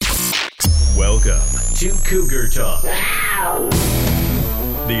Welcome to Cougar Talk,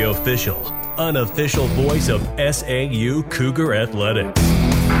 the official, unofficial voice of SAU Cougar Athletics.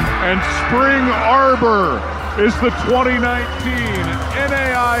 And Spring Arbor is the 2019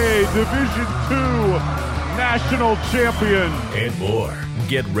 NAIA Division II National Champion. And more.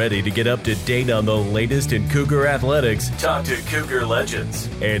 Get ready to get up to date on the latest in Cougar Athletics. Talk to Cougar legends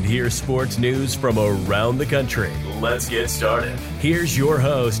and hear sports news from around the country. Let's get started. Here's your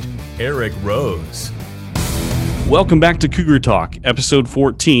host, Eric Rose. Welcome back to Cougar Talk, episode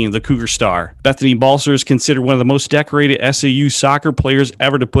 14, the Cougar Star. Bethany Balcer is considered one of the most decorated SAU soccer players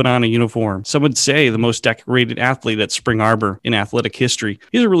ever to put on a uniform. Some would say the most decorated athlete at Spring Arbor in athletic history.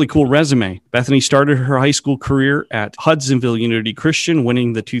 He has a really cool resume. Bethany started her high school career at Hudsonville Unity Christian,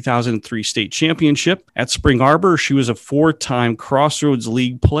 winning the 2003 state championship. At Spring Arbor, she was a four-time Crossroads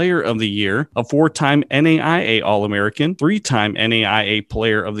League Player of the Year, a four-time NAIA All-American, three-time NAIA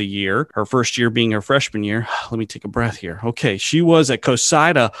Player of the Year, her first year being her freshman year. Let me take a breath here. Okay, she was a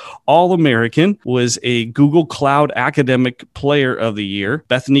COSIDA All-American, was a Google Cloud Academic Player of the Year.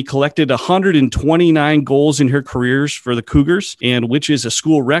 Bethany collected 129 goals in her careers for the Cougars, and which is a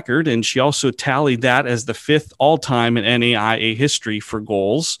school record, and she also tallied that as the fifth all-time in NAIA history for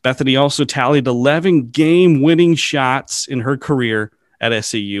goals. Bethany also tallied 11 game-winning shots in her career at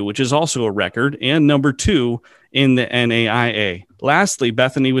SAU, which is also a record, and number 2 in the NAIA. Lastly,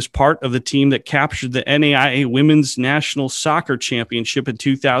 Bethany was part of the team that captured the NAIA Women's National Soccer Championship in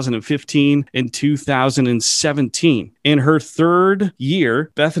 2015 and 2017. In her third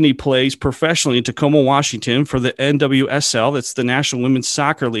year, Bethany plays professionally in Tacoma, Washington for the NWSL, that's the National Women's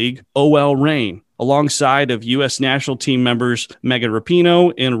Soccer League, OL Reign, alongside of U.S. national team members Megan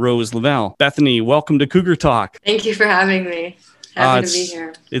Rapinoe and Rose Lavelle. Bethany, welcome to Cougar Talk. Thank you for having me. Happy to be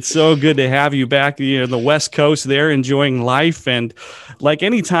here. It's so good to have you back on the West Coast there, enjoying life. And like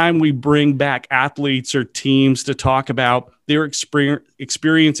anytime we bring back athletes or teams to talk about their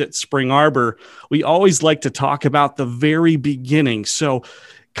experience at Spring Arbor, we always like to talk about the very beginning. So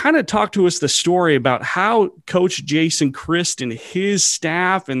kind of talk to us the story about how Coach Jason Christ and his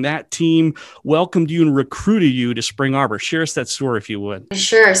staff and that team welcomed you and recruited you to Spring Arbor. Share us that story if you would.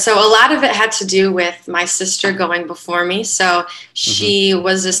 Sure. So a lot of it had to do with my sister going before me. So she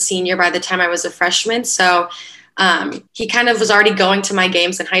was a senior by the time I was a freshman. So he kind of was already going to my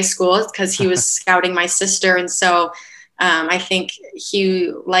games in high school because he was scouting my sister. And so I think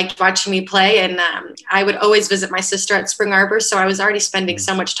he liked watching me play, and I would always visit my sister at Spring Arbor. So I was already spending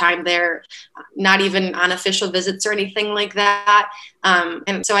so much time there, not even on official visits or anything like that.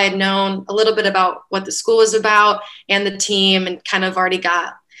 And so I had known a little bit about what the school was about and the team, and kind of already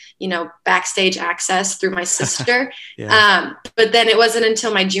got, backstage access through my sister. But then it wasn't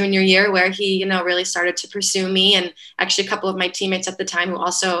until my junior year where he, really started to pursue me, and actually a couple of my teammates at the time who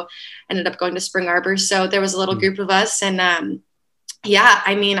also ended up going to Spring Arbor. So there was a little group of us, and I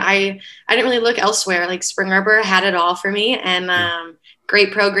didn't really look elsewhere. Like Spring Arbor had it all for me, and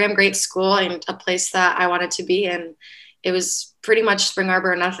great program, great school, and a place that I wanted to be. And it was pretty much Spring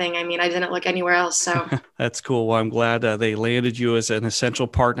Arbor or nothing. I didn't look anywhere else. So that's cool. Well, I'm glad they landed you as an essential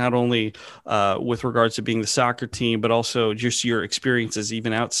part, not only with regards to being the soccer team, but also just your experiences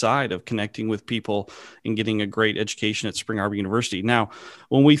even outside of connecting with people and getting a great education at Spring Arbor University. Now,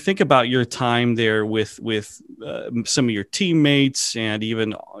 when we think about your time there with some of your teammates and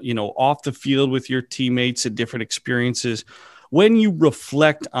even, off the field with your teammates and different experiences, when you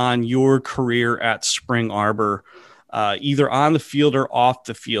reflect on your career at Spring Arbor, either on the field or off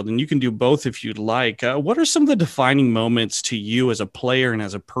the field, and you can do both if you'd like, what are some of the defining moments to you as a player and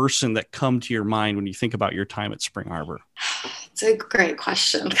as a person that come to your mind when you think about your time at Spring Arbor? It's a great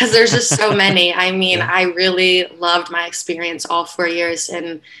question because there's just so many. I really loved my experience all 4 years,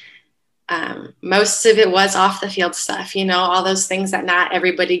 and most of it was off the field stuff, all those things that not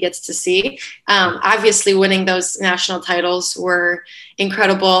everybody gets to see. Obviously winning those national titles were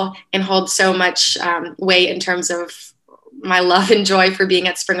incredible and hold so much weight in terms of my love and joy for being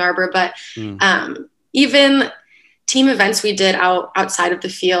at Spring Arbor. But even team events we did outside of the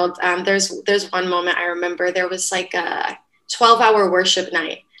field, there's one moment I remember. There was like a 12-hour worship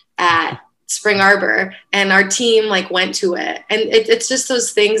night at Spring Arbor, and our team went to it, and it's just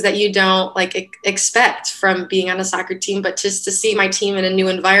those things that you don't expect from being on a soccer team, but just to see my team in a new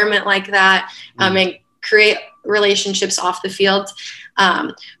environment like that, and create relationships off the field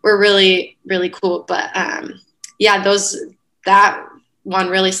were really, really cool. But that one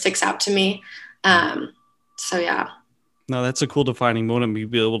really sticks out to me. No, that's a cool defining moment.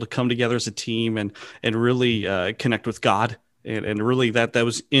 You'd be able to come together as a team and really connect with God And really that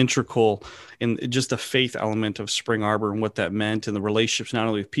was integral in just the faith element of Spring Arbor and what that meant, and the relationships not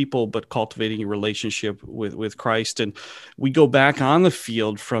only with people but cultivating a relationship with Christ. And we go back on the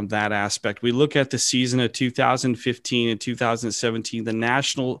field from that aspect. We look at the season of 2015 and 2017, the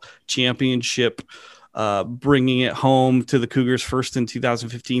national championship, bringing it home to the Cougars first in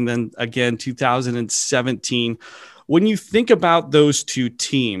 2015, then again 2017. When you think about those two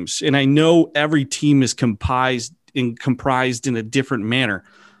teams, and I know every team is comprised in a different manner,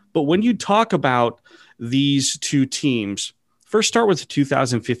 but when you talk about these two teams, first start with the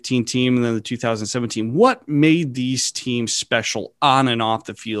 2015 team and then the 2017. What made these teams special on and off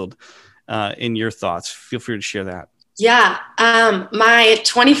the field, in your thoughts? Feel free to share that. Yeah. My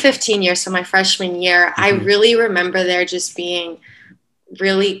 2015 year, so my freshman year, I really remember there just being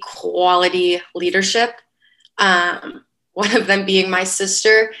really quality leadership. One of them being my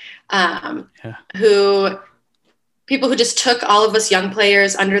sister, people who just took all of us young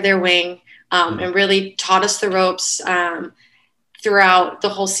players under their wing, and really taught us the ropes throughout the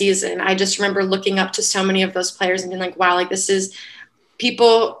whole season. I just remember looking up to so many of those players and being like, wow, like this is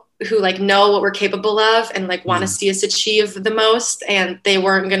people who like know what we're capable of and like want to see us achieve the most. And they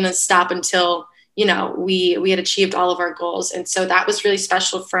weren't going to stop until, we had achieved all of our goals. And so that was really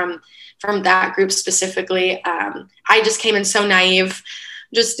special from that group specifically. I just came in so naive,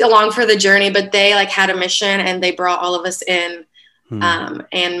 just along for the journey, but they like had a mission and they brought all of us in,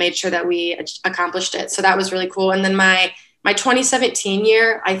 and made sure that we accomplished it. So that was really cool. And then my 2017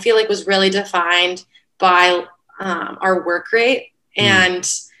 year, I feel like was really defined by our work rate and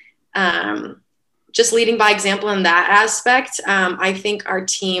just leading by example in that aspect. I think our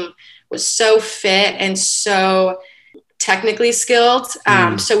team was so fit and so technically skilled.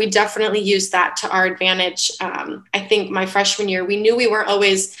 So we definitely used that to our advantage. I think my freshman year, we knew we weren't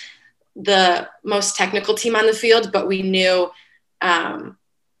always the most technical team on the field, but we knew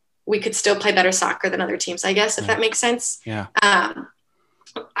we could still play better soccer than other teams, I guess, if that makes sense. Yeah.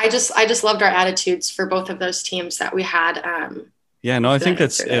 I just loved our attitudes for both of those teams that we had. I think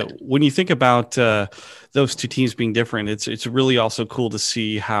that's when you think about those two teams being different, it's really also cool to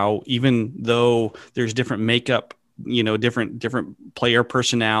see how, even though there's different makeup, different player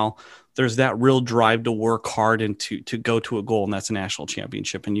personnel, there's that real drive to work hard and to go to a goal, and that's a national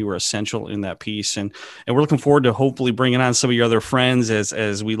championship. And you were essential in that piece. And we're looking forward to hopefully bringing on some of your other friends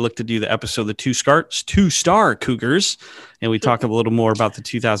as we look to do the episode, the two-star Cougars. And we talk a little more about the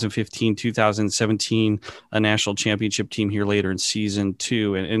 2015, 2017 national championship team here later in season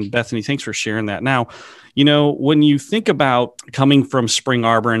 2. And Bethany, thanks for sharing that. Now, when you think about coming from Spring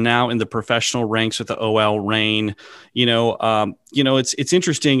Arbor and now in the professional ranks with the OL Reign, it's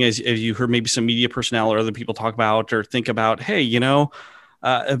interesting as you heard maybe some media personnel or other people talk about or think about, hey,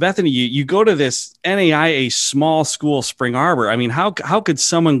 Bethany, you go to this NAIA small school, Spring Arbor. I mean, how could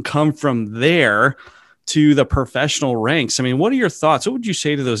someone come from there to the professional ranks? I mean, what are your thoughts? What would you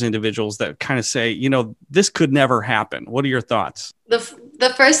say to those individuals that kind of say, this could never happen? What are your thoughts? The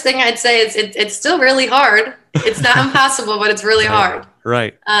first thing I'd say is it's still really hard. It's not impossible, but it's really hard.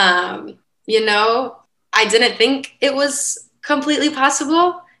 Right. I didn't think it was completely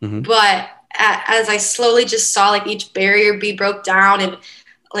possible, but as I slowly just saw like each barrier be broke down, and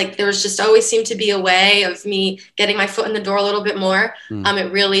like there was just always seemed to be a way of me getting my foot in the door a little bit more.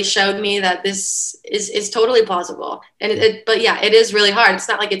 It really showed me that this is totally plausible. And it is really hard. It's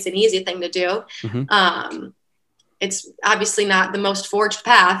not like it's an easy thing to do. It's obviously not the most forged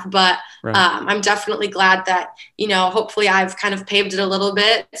path, but I'm definitely glad that, hopefully I've kind of paved it a little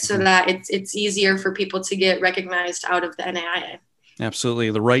bit so that it's easier for people to get recognized out of the NAIA. Absolutely.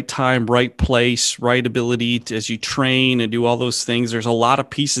 The right time, right place, right ability as you train and do all those things. There's a lot of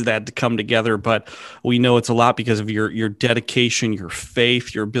pieces that had to come together, but we know it's a lot because of your dedication, your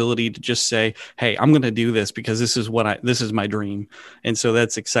faith, your ability to just say, hey, I'm going to do this because this is my dream. And so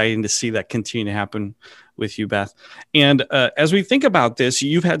that's exciting to see that continue to happen with you, Beth. And as we think about this,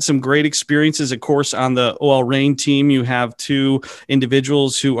 you've had some great experiences, of course, on the OL Reign team. You have two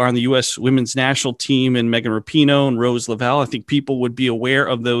individuals who are on the U.S. women's national team, and Megan Rapinoe and Rose Lavelle. I think people would be aware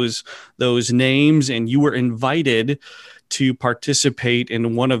of those names, and you were invited to participate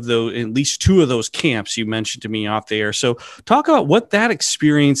in one of those, at least two of those camps you mentioned to me off the air. So talk about what that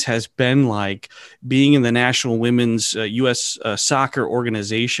experience has been like, being in the National Women's U.S. Soccer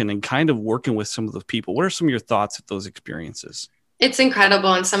Organization and kind of working with some of those people. What are some of your thoughts of those experiences? It's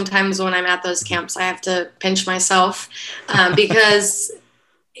incredible. And sometimes when I'm at those camps, I have to pinch myself because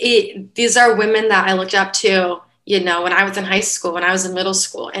these are women that I looked up to, when I was in high school, when I was in middle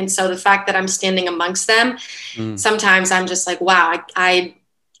school. And so the fact that I'm standing amongst them, sometimes I'm just like, wow, I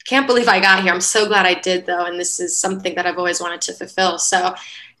can't believe I got here. I'm so glad I did, though. And this is something that I've always wanted to fulfill. So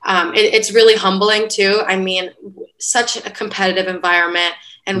it's really humbling, too. I mean, such a competitive environment,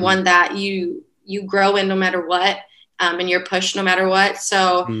 and one that you grow in no matter what, and you're pushed no matter what.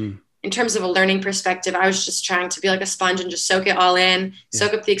 So in terms of a learning perspective, I was just trying to be like a sponge and just soak it all in,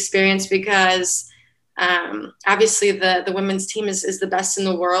 soak up the experience, because obviously the women's team is the best in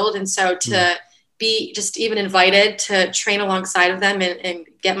the world. And so to be just even invited to train alongside of them and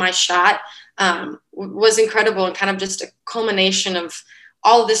get my shot was incredible, and kind of just a culmination of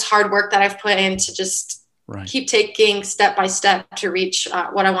all of this hard work that I've put in to just keep taking step by step to reach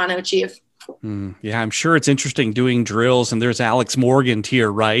what I want to achieve. Yeah, I'm sure it's interesting doing drills, and there's Alex Morgan here,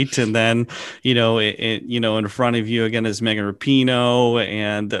 right? And then, in front of you again is Megan Rapinoe,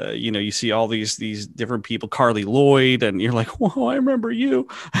 and you see all these different people, Carly Lloyd, and you're like, whoa, I remember you.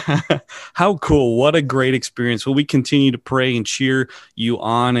 How cool! What a great experience. Well, we continue to pray and cheer you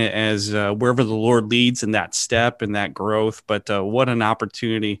on as wherever the Lord leads in that step and that growth. But what an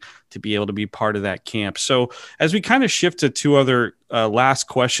opportunity to be able to be part of that camp. So as we kind of shift to two other last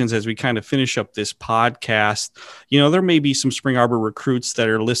questions as we kind of finish up this podcast, there may be some Spring Arbor recruits that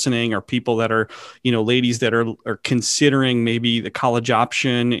are listening, or people that are, ladies that are considering maybe the college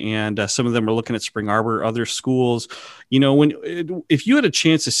option, and some of them are looking at Spring Arbor, other schools. If you had a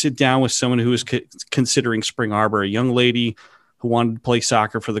chance to sit down with someone who is considering Spring Arbor, a young lady who wanted to play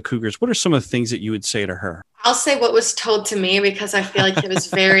soccer for the Cougars, what are some of the things that you would say to her? I'll say what was told to me, because I feel like it was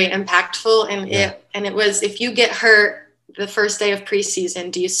very impactful. And it was, if you get hurt the first day of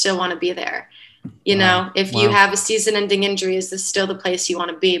preseason, do you still want to be there? If you have a season-ending injury, is this still the place you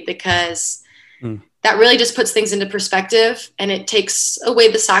want to be? Because that really just puts things into perspective, and it takes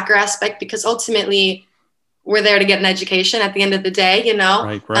away the soccer aspect, because ultimately we're there to get an education at the end of the day,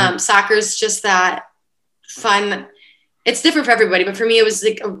 Right. Soccer is just that fun. It's different for everybody, but for me, it was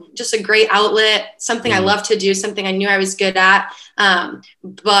like just a great outlet, something I love to do, something I knew I was good at.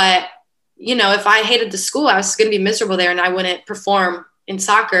 But, if I hated the school, I was going to be miserable there, and I wouldn't perform in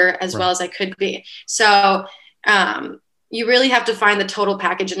soccer as well as I could be. So you really have to find the total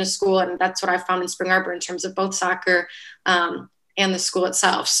package in a school. And that's what I found in Spring Arbor in terms of both soccer and the school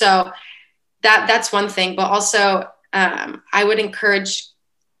itself. So that's one thing. But also I would encourage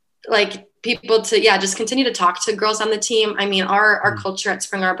people to, just continue to talk to girls on the team. I mean, our culture at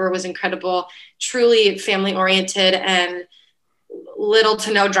Spring Arbor was incredible, truly family oriented, and little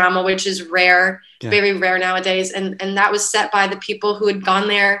to no drama, which is rare, very rare nowadays. And that was set by the people who had gone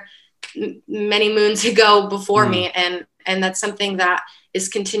there many moons ago before me. And that's something that is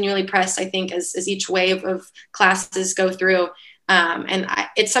continually pressed, I think, as each wave of classes go through.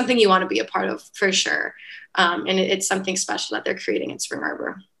 It's something you want to be a part of for sure. And it's something special that they're creating at Spring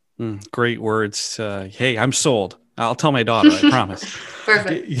Arbor. Great words. Hey, I'm sold. I'll tell my daughter, I promise.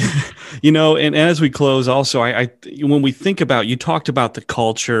 Perfect. And as we close also, when we think about, you talked about the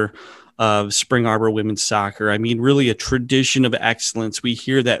culture of Spring Arbor women's soccer. I mean, really a tradition of excellence. We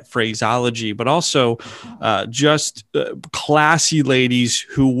hear that phraseology, but also just classy ladies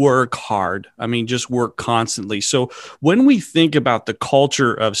who work hard. I mean, just work constantly. So when we think about the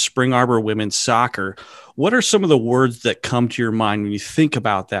culture of Spring Arbor women's soccer, what are some of the words that come to your mind when you think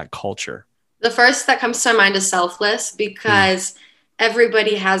about that culture? The first that comes to mind is selfless, because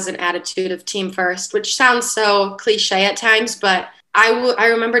everybody has an attitude of team first, which sounds so cliche at times, but I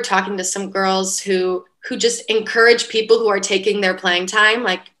remember talking to some girls who just encourage people who are taking their playing time,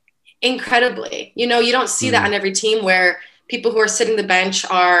 incredibly. You don't see that on every team, where people who are sitting the bench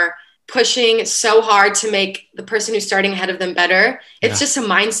are pushing so hard to make the person who's starting ahead of them better. It's just a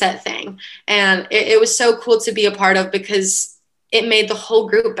mindset thing. And it was so cool to be a part of, because it made the whole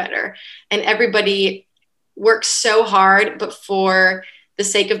group better. And everybody works so hard, but for the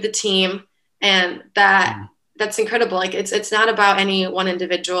sake of the team. And that's incredible. It's not about any one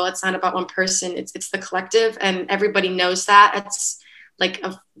individual. It's not about one person. It's the collective, and everybody knows that. It's like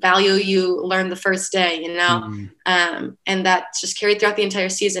a value you learn the first day, and that's just carried throughout the entire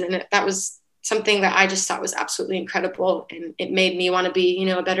season. And that was something that I just thought was absolutely incredible. And it made me want to be,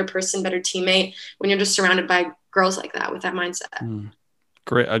 a better person, better teammate, when you're just surrounded by girls like that with that mindset.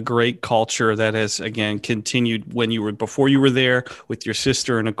 A great culture that has, again, continued before you were there with your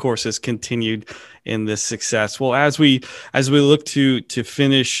sister, and of course has continued in this success. Well, as we look to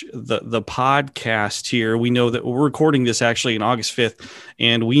finish the podcast here, we know that we're recording this actually on August 5th,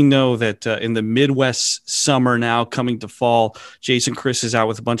 and we know that in the Midwest summer now coming to fall, Jason Chris is out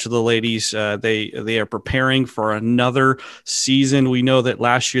with a bunch of the ladies. They are preparing for another season. We know that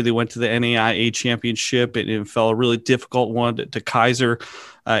last year they went to the NAIA championship and it fell a really difficult one to Kaiser.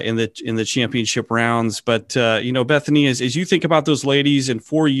 in the championship rounds. But Bethany, as you think about those ladies, in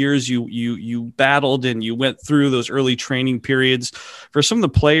 4 years you battled and you went through those early training periods. For some of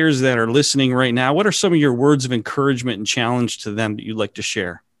the players that are listening right now, what are some of your words of encouragement and challenge to them that you'd like to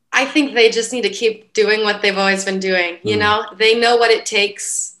share? I think they just need to keep doing what they've always been doing. You know, they know what it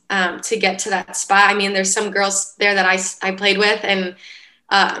takes to get to that spot. I mean, there's some girls there that I played with, and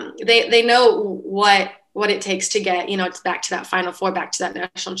they know what it takes to get, back to that Final Four, back to that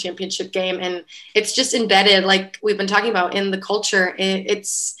national championship game. And it's just embedded, like we've been talking about, in the culture.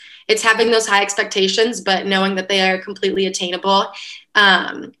 It's having those high expectations, but knowing that they are completely attainable.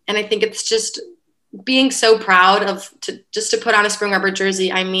 And I think it's just being so proud to put on a Spring Arbor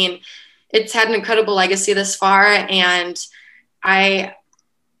jersey. I mean, it's had an incredible legacy this far, and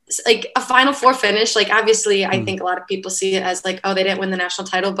like a Final Four finish, like obviously I think a lot of people see it as like, oh, they didn't win the national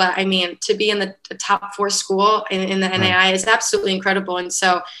title. But I mean, to be in the top 4 school in the NAI is absolutely incredible. And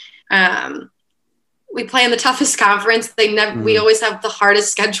so we play in the toughest conference. We always have the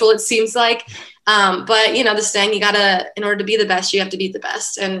hardest schedule, it seems like. But the saying, in order to be the best, you have to beat the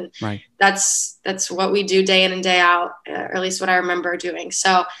best. And that's what we do day in and day out, or at least what I remember doing.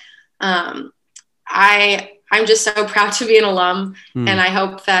 So I'm just so proud to be an alum, and I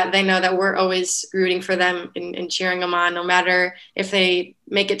hope that they know that we're always rooting for them and cheering them on, no matter if they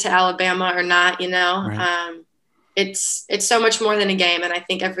make it to Alabama or not. It's so much more than a game, and I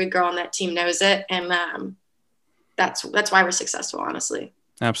think every girl on that team knows it, and that's why we're successful, honestly.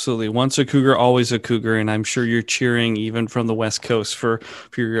 Absolutely. Once a Cougar, always a Cougar. And I'm sure you're cheering even from the West Coast for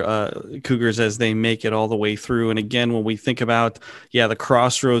your Cougars as they make it all the way through. And again, when we think about, the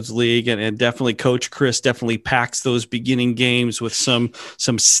Crossroads League, and definitely Coach Chris definitely packs those beginning games with some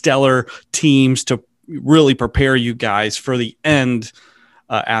stellar teams to really prepare you guys for the end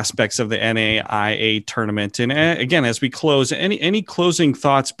aspects of the NAIA tournament. And again, as we close, any closing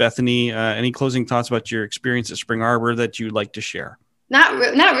thoughts, Bethany, any closing thoughts about your experience at Spring Arbor that you'd like to share? Not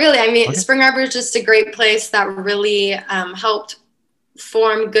really. I mean, Spring Arbor is just a great place that really helped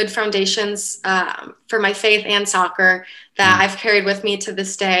form good foundations for my faith and soccer that I've carried with me to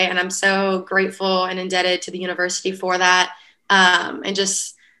this day. And I'm so grateful and indebted to the university for that. And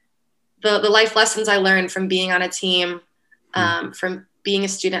just the life lessons I learned from being on a team, from being a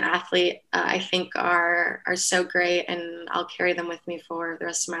student athlete, I think are so great, and I'll carry them with me for the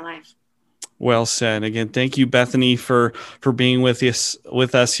rest of my life. Well said. Again, thank you, Bethany, for being with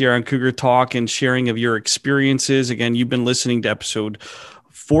us here on Cougar Talk and sharing of your experiences. Again, you've been listening to episode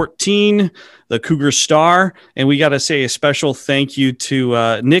 14, the Cougar Star. And we got to say a special thank you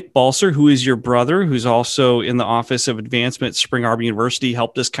to Nick Balser, who is your brother, who's also in the Office of Advancement at Spring Arbor University,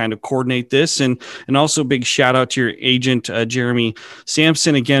 helped us kind of coordinate this. And also big shout out to your agent, Jeremy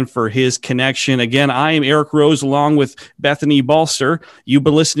Sampson, again, for his connection. Again, I am Eric Rose along with Bethany Balser. You've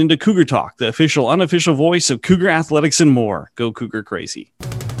been listening to Cougar Talk, the official, unofficial voice of Cougar Athletics and more. Go Cougar Crazy.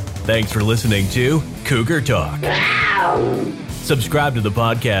 Thanks for listening to Cougar Talk. Subscribe to the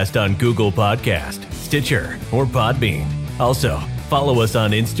podcast on Google Podcast, Stitcher, or Podbean. Also, follow us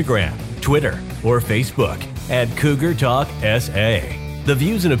on Instagram, Twitter, or Facebook at Cougar Talk SA. The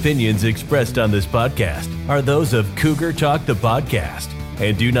views and opinions expressed on this podcast are those of Cougar Talk the podcast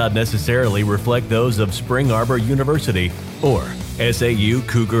and do not necessarily reflect those of Spring Arbor University or SAU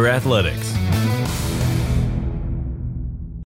Cougar Athletics.